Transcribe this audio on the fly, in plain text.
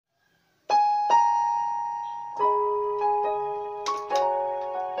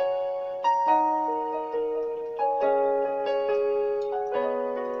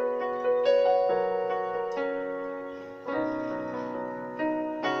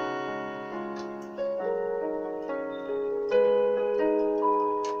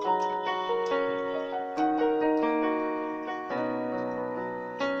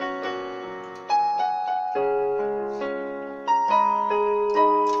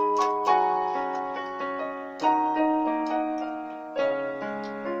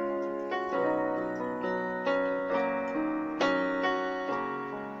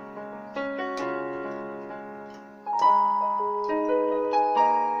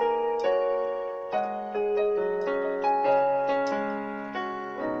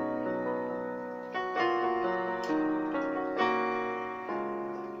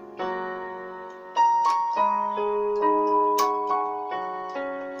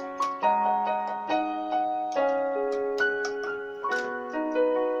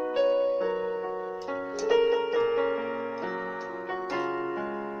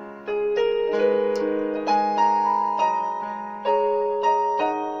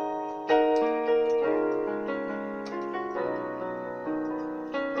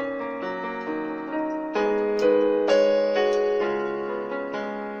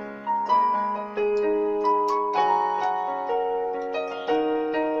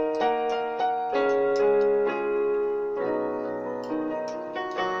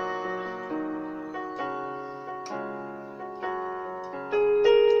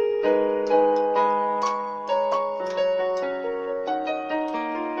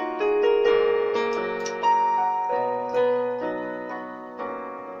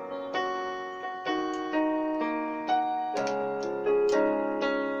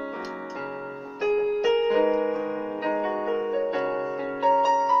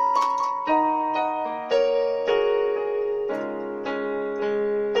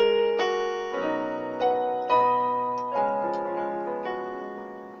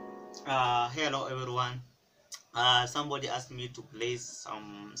somebody asked me to play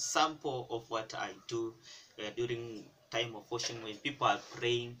some sample of what I do during time of worship when people are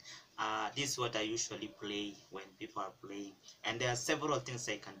praying. This is what I usually play when people are playing, and there are several things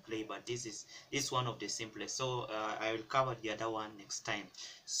I can play, but this is one of the simplest. So I will cover the other one next time.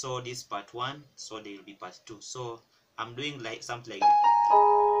 So this part 1, so there will be part 2. So I'm doing like something like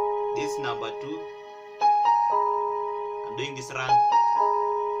this number 2. I'm doing this run,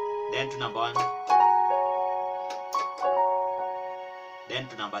 then to number 1, then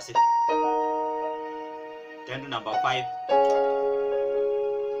to number 6, then to number 5,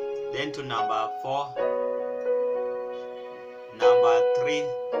 then to number 4, number 3,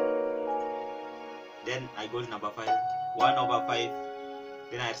 then I go to number 5, 1 over 5,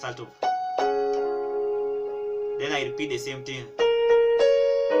 then I start to, then I repeat the same thing.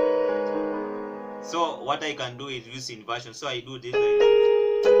 So what I can do is use inversion. So I do this,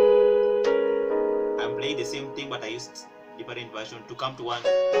 I'm playing the same thing, but I use different version to come to 1,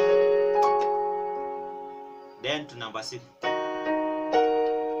 then to number 6,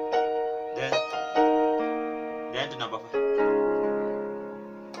 then to number 5,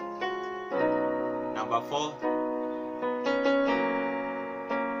 number 4,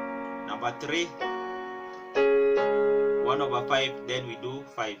 number 3, 1 over 5, then we do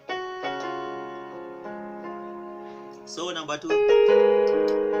 5. So number 2,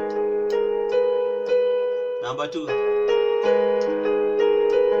 number 2,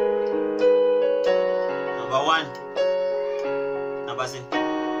 number 1, number 6,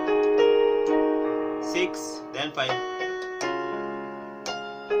 then 5,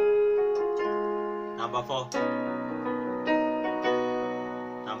 number 4,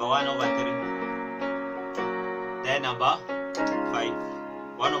 number 1 over 3, then number 5,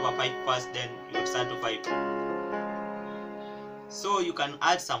 1 over 5 first, then you start to 5. So you can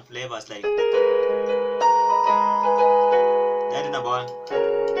add some flavors like that is number 1.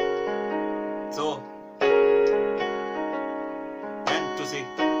 So then to 6.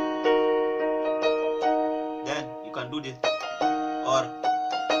 Then you can do this or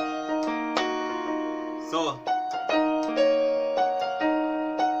so.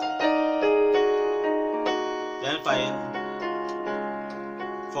 Then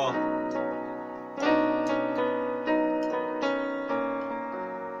 5, 4.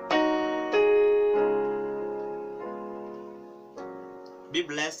 Be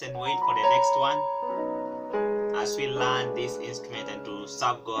blessed and wait for the next one as we learn this instrument and to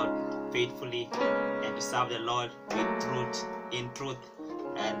serve God faithfully and to serve the Lord with truth, in truth.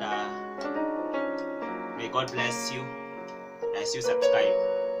 And may God bless you as you subscribe.